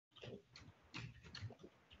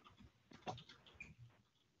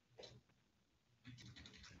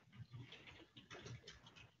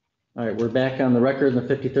All right, we're back on the record in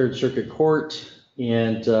the 53rd Circuit Court,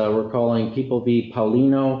 and we're calling People v.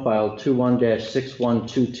 Paulino, file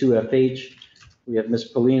 21-6122FH. We have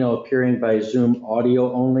Ms. Paulino appearing by Zoom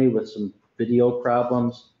audio only with some video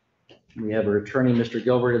problems. We have our attorney, Mr.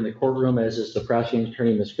 Gilbert, in the courtroom, as is the prosecuting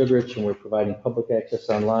attorney, Ms. Goodrich, and we're providing public access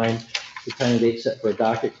online. The time and date set for a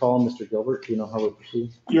docket call. Mr. Gilbert, do you know how we're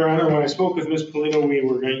proceeding? Your Honor, when I spoke with Ms. Paulino, we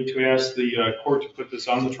were going to ask the court to put this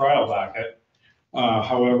on the trial docket.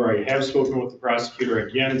 However, I have spoken with the prosecutor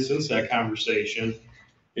again since that conversation,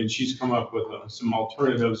 and she's come up with some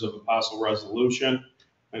alternatives of a possible resolution.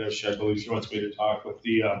 I believe she wants me to talk with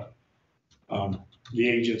the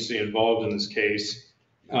agency involved in this case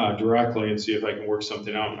directly and see if I can work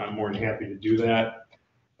something out. I'm more than happy to do that.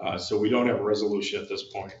 So we don't have a resolution at this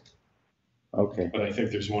point. Okay. But I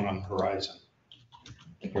think there's one on the horizon.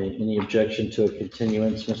 Okay. Any objection to a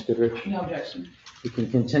continuance, Ms. Goodrich? No objection. We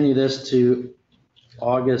can continue this to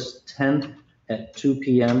August 10th at 2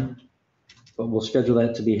 p.m., but we'll schedule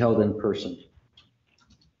that to be held in person.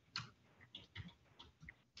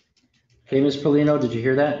 Okay, Ms. Paulino, did you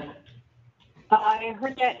hear that? I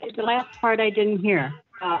heard that. The last part I didn't hear.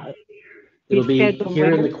 It'll be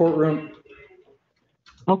here in the courtroom.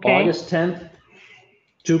 Okay. August 10th,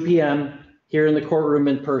 2 p.m., here in the courtroom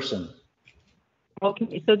in person.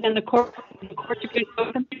 Okay, so then the court is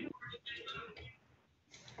open?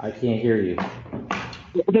 I can't hear you.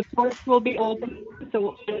 The court will be open,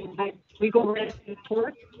 so we go right to the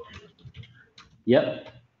court? Yep.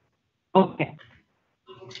 Okay.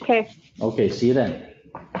 Okay. Okay, see you then.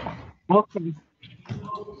 Okay.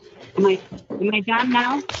 Am I done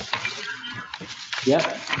now?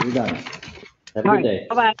 Yep, you're done. Have a All good day.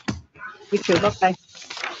 Bye-bye. You too. Bye-bye.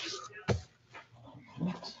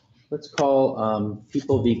 Let's call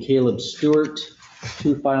People v. Caleb Stewart,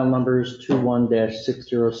 two file numbers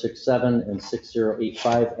 21-6067 and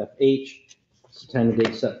 6085FH. It's the time and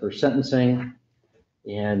date set for sentencing.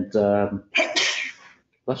 And Mr.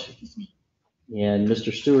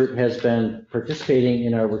 Stewart has been participating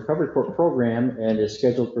in our recovery court program and is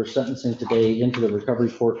scheduled for sentencing today into the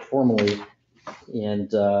recovery court formally. And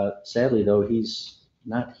sadly, though, he's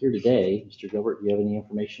not here today. Mr. Gilbert, do you have any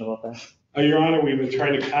information about that? Your Honor, we've been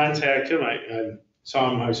trying to contact him. I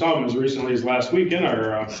saw him as recently as last week in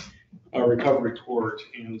our recovery court,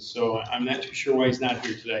 and so I'm not too sure why he's not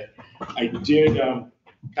here today. I did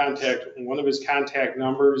contact one of his contact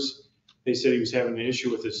numbers. They said he was having an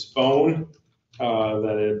issue with his phone,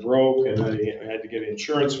 that it broke, and that he had to get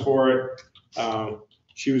insurance for it.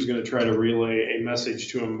 She was going to try to relay a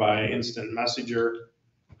message to him by instant messenger.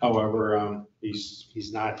 However,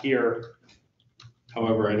 he's not here.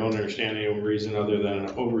 However, I don't understand any reason other than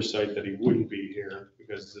an oversight that he wouldn't be here,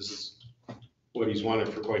 because this is what he's wanted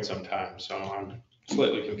for quite some time. So I'm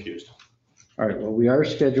slightly confused. All right, well, we are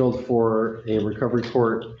scheduled for a recovery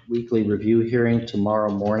court weekly review hearing tomorrow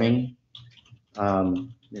morning.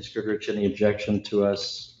 Ms. Goodrich, any objection to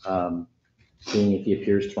us seeing if he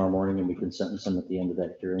appears tomorrow morning and we can sentence him at the end of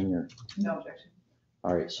that hearing? Or? No objection.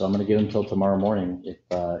 All right, so I'm going to give him until tomorrow morning. If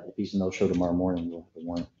he's a no-show tomorrow morning, we'll have a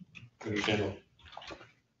warrant. Understandable.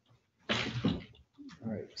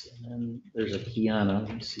 All right, and then there's a Kiana.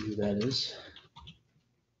 Let me see who that is.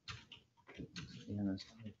 Kiana's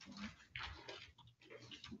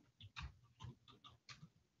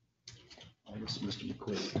oh, this is Mr.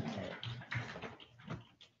 McQuaid. All right.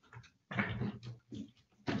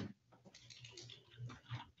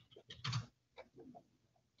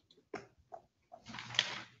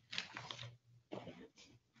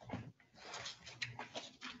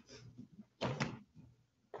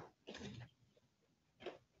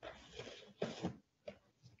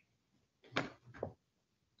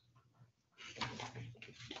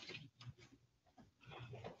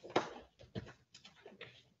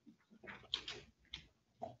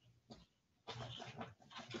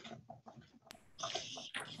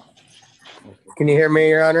 Can you hear me,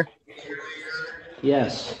 Your Honor?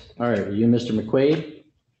 Yes. All right. Are you Mr. McQuaid?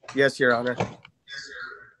 Yes, Your Honor.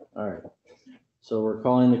 All right. So we're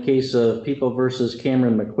calling the case of People versus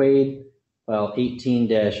Cameron McQuaid, file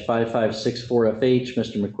 18-5564FH.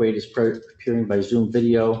 Mr. McQuaid is appearing by Zoom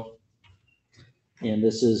video. And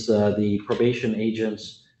this is the probation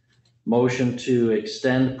agent's motion to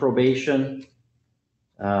extend probation.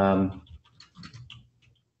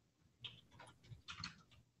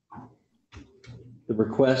 The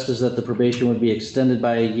request is that the probation would be extended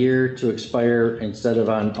by a year to expire instead of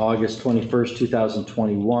on August 21st,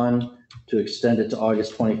 2021, to extend it to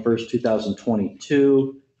August 21st,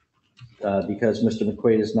 2022, because Mr.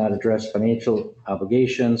 McQuaid has not addressed financial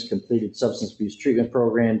obligations, completed substance abuse treatment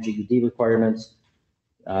program, GED requirements,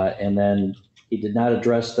 and then He did not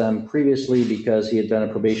address them previously because he had been a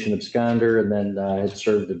probation absconder and then had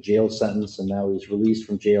served a jail sentence, and now he's released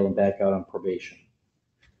from jail and back out on probation.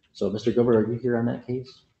 So, Mr. Gilbert, are you here on that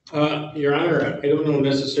case? Your Honor, I don't know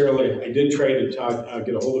necessarily. I did try to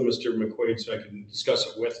get a hold of Mr. McQuaid so I can discuss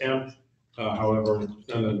it with him. However,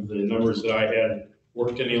 none of the numbers that I had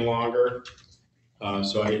worked any longer.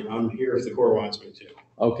 So I'm here if the court wants me to.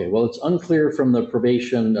 Okay, well, it's unclear from the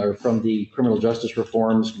probation or from the criminal justice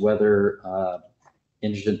reforms whether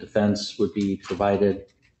indigent defense would be provided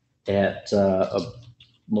at a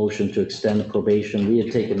motion to extend probation. We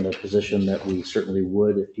had taken the position that we certainly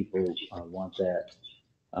would if people want that.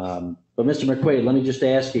 But Mr. McQuaid, let me just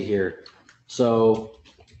ask you here. So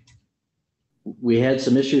we had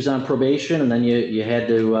some issues on probation, and then you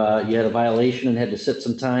had a violation and had to sit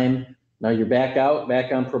some time. Now you're back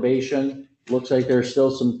on probation. Looks like there's still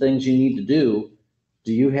some things you need to do.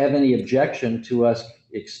 Do you have any objection to us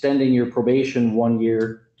extending your probation 1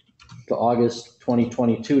 year to August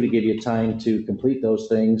 2022 to give you time to complete those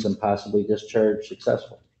things and possibly discharge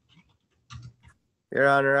successful? Your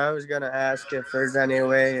Honor, I was going to ask if there's any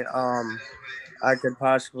way I could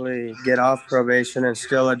possibly get off probation and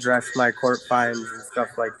still address my court fines and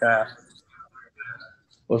stuff like that.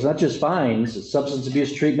 Well, it's not just fines, it's substance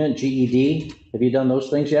abuse treatment, GED. Have you done those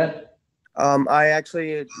things yet? I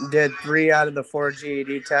actually did 3 out of the 4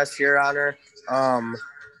 GED tests, Your Honor. I'm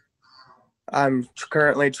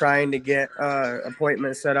currently trying to get an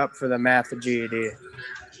appointment set up for the math GED.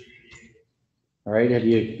 All right. Have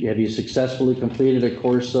you successfully completed a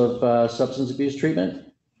course of substance abuse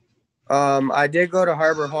treatment? I did go to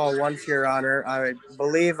Harbor Hall once, Your Honor. I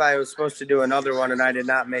believe I was supposed to do another one, and I did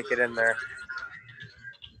not make it in there.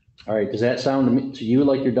 All right. Does that sound to you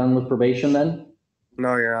like you're done with probation then?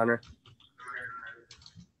 No, Your Honor.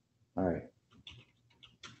 All right.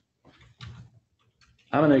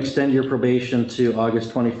 I'm going to extend your probation to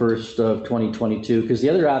August 21st of 2022, because the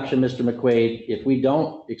other option, Mr. McQuaid, if we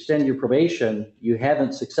don't extend your probation, you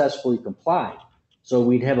haven't successfully complied. So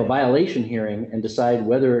we'd have a violation hearing and decide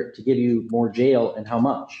whether to give you more jail and how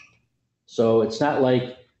much. So it's not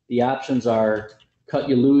like the options are cut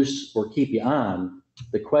you loose or keep you on.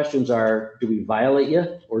 The questions are, do we violate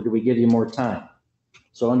you or do we give you more time?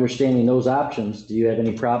 So understanding those options, do you have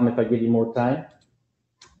any problem if I give you more time?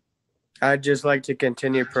 I'd just like to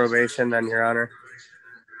continue probation then, Your Honor.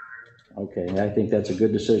 Okay, I think that's a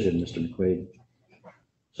good decision, Mr. McQuaid.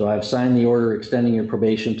 So I've signed the order extending your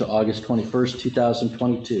probation to August 21st,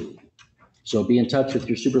 2022. So be in touch with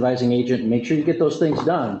your supervising agent and make sure you get those things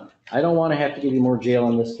done. I don't want to have to give you more jail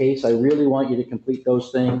in this case. I really want you to complete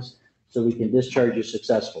those things so we can discharge you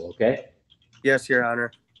successful, okay? Yes, Your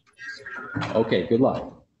Honor. Okay, good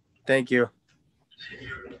luck. Thank you.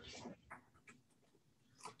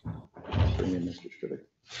 Bring in Mr. Strivick.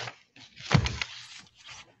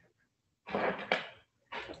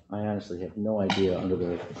 I honestly have no idea under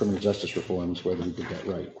the criminal justice reforms whether we did that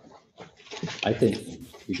right. I think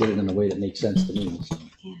we did it in a way that makes sense to me. So.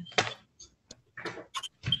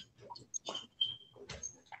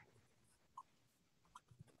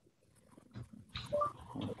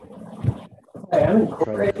 Oh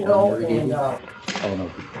no.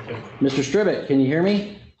 Mr. Strivick, can you hear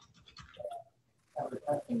me?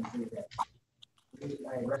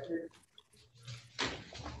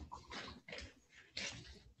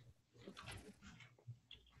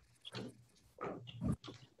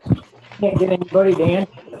 Can't get anybody to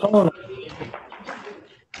answer the phone.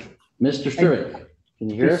 Mr. Strivick, can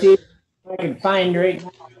you hear us? See if I can find right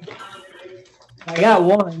now. I got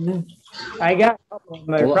one. I got a couple of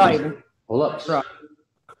them. They're probably. Hold up.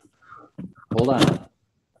 Hold on.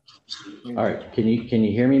 All right. Can you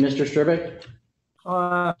hear me, Mr. Strivick?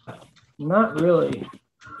 Not really.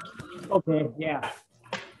 Okay, yeah.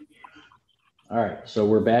 All right. So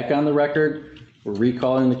we're back on the record. We're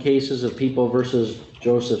recalling the cases of People versus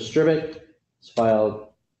Joseph Strivick. It's filed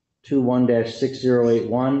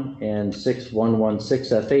 21-6081 and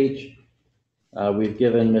 6116FH. We've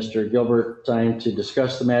given Mr. Gilbert time to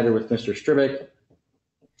discuss the matter with Mr. Strivick.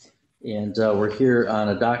 And we're here on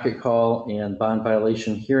a docket call and bond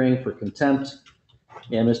violation hearing for contempt.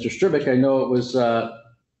 And Mr. Strivick, I know it was that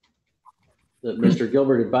Mr.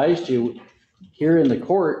 Gilbert advised you here in the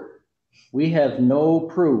court, we have no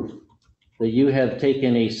proof that you have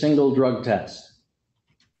taken a single drug test.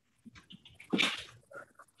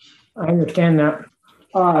 I understand that.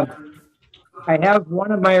 I have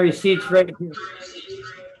one of my receipts right here.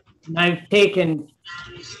 And I've taken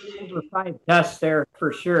over 5 tests there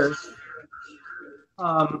for sure.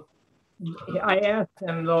 I asked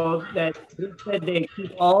them though that they said they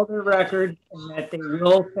keep all their records and that they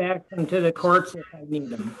will fax them to the courts if I need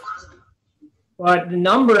them. But the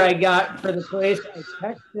number I got for the place, I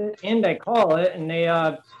text it and I call it, and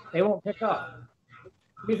they won't pick up.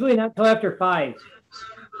 Usually not till after 5.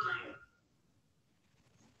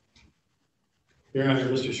 Your Honor,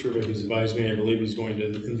 Mr. Sherbeck has advised me, I believe he's going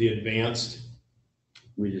to the advanced.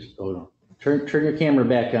 We just, hold on. Turn your camera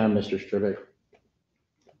back on, Mr. Stribbeck.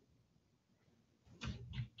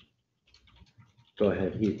 Go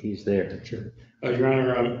ahead, he's there. Sure. Your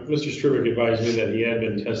Honor, Mr. Sherbeck advised me that he had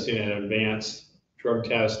been testing at advanced drug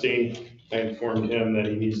testing. I informed him that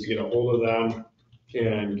he needs to get a hold of them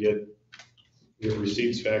and get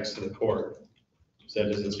receipts faxed to the court. So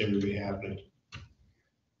that doesn't seem to be happening.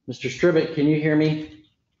 Mr. Stribbeck, can you hear me?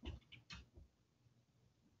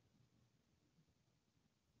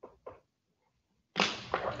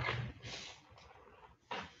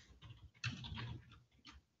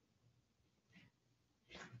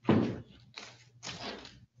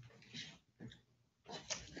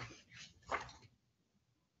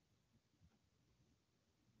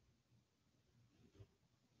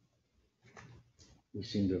 We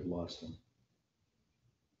seem to have lost him.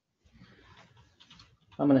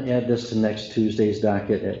 I'm going to add this to next Tuesday's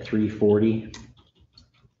docket at 3:40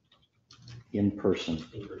 in person.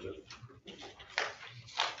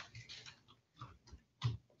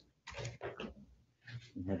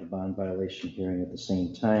 We have a bond violation hearing at the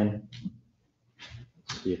same time.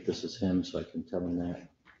 Let's see if this is him so I can tell him that.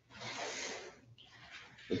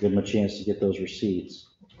 I'll give him a chance to get those receipts.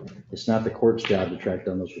 It's not the court's job to track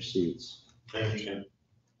down those receipts. I understand.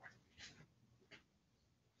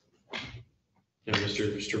 And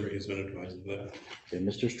Mr. Stribbeck has been advised of that. Okay,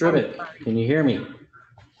 Mr. Stribbeck, can you hear me?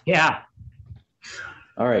 Yeah.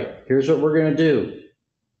 All right, here's what we're gonna do.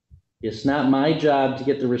 It's not my job to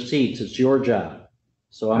get the receipts, it's your job.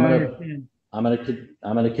 So I'm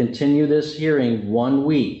gonna continue this hearing 1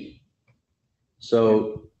 week.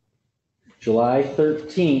 So July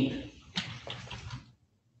 13th.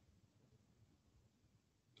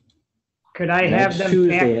 Could I have them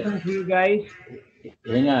Tuesday, fax them to you guys?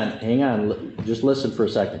 hang on, just listen for a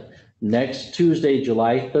second. Next Tuesday,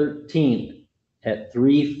 July 13th at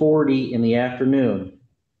 3:40 in the afternoon,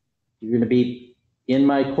 you're gonna be in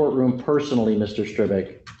my courtroom personally, Mr.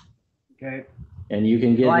 Stribbeck. Okay. And you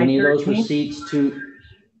can get July any of those 13th? receipts to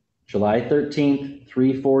July 13th,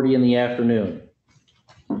 3:40 in the afternoon.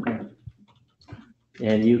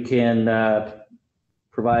 And you can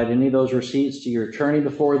provide any of those receipts to your attorney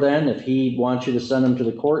before then. If he wants you to send them to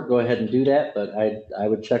the court, go ahead and do that. But I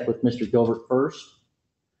would check with Mr. Gilbert first.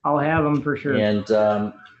 I'll have them for sure.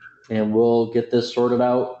 And we'll get this sorted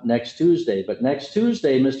out next Tuesday. But next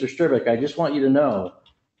Tuesday, Mr. Stribbeck, I just want you to know,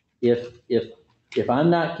 if I'm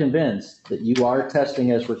not convinced that you are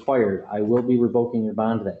testing as required, I will be revoking your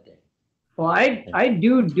bond that day. Well, I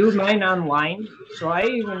do mine online, so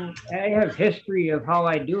I have history of how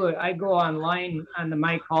I do it. I go online on the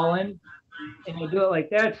My Call-In, and I do it like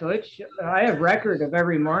that. So I have record of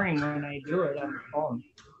every morning when I do it on the phone.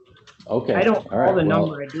 Okay. I don't call the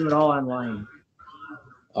number. I do it all online.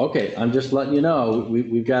 Okay, I'm just letting you know,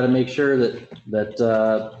 we've got to make sure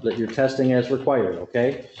that you're testing as required,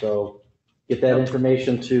 okay? So get that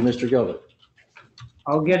information to Mr. Gilbert.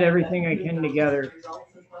 I'll get everything I can together.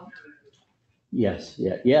 Yes,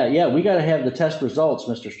 yeah, we got to have the test results,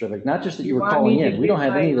 Mr. Stribbeck, not just that you were calling in. We don't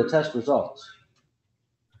have any of the test results.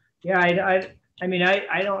 Yeah, I mean,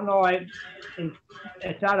 I don't know.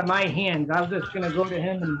 It's out of my hands. I'm just going to go to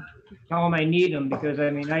him and tell him I need them because, I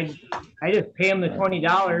mean, I just pay him the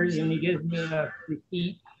 $20 and he gives me a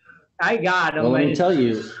receipt. I got them. Well, let me tell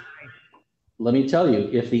you,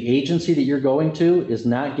 if the agency that you're going to is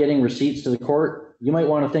not getting receipts to the court, you might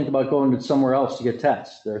want to think about going to somewhere else to get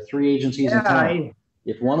tests. There are 3 agencies in town.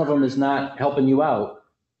 If one of them is not helping you out.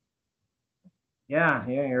 Yeah,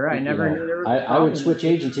 you're right. I would switch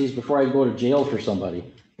agencies before I go to jail for somebody.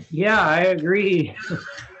 Yeah, I agree.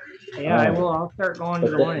 Yeah, I will. I'll start going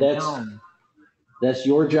to the one in town. That's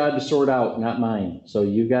your job to sort out, not mine. So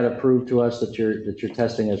you've got to prove to us that you're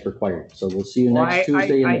testing as required. So we'll see you next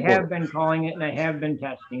Tuesday. I have been calling it and I have been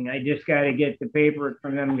testing. I just got to get the paperwork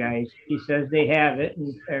from them guys. He says they have it,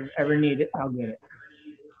 and if I ever need it, I'll get it.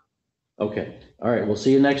 Okay. All right. We'll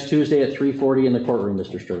see you next Tuesday at 3:40 in the courtroom,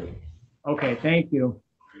 Mr. Sturley. Okay. Thank you.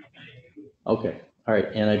 Okay. All right.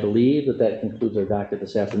 And I believe that concludes our docket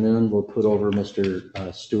this afternoon. We'll put over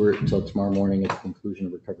Mr. Stewart until tomorrow morning at the conclusion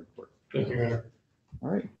of recovery court. Thank you, Your Honor. All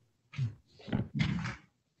right.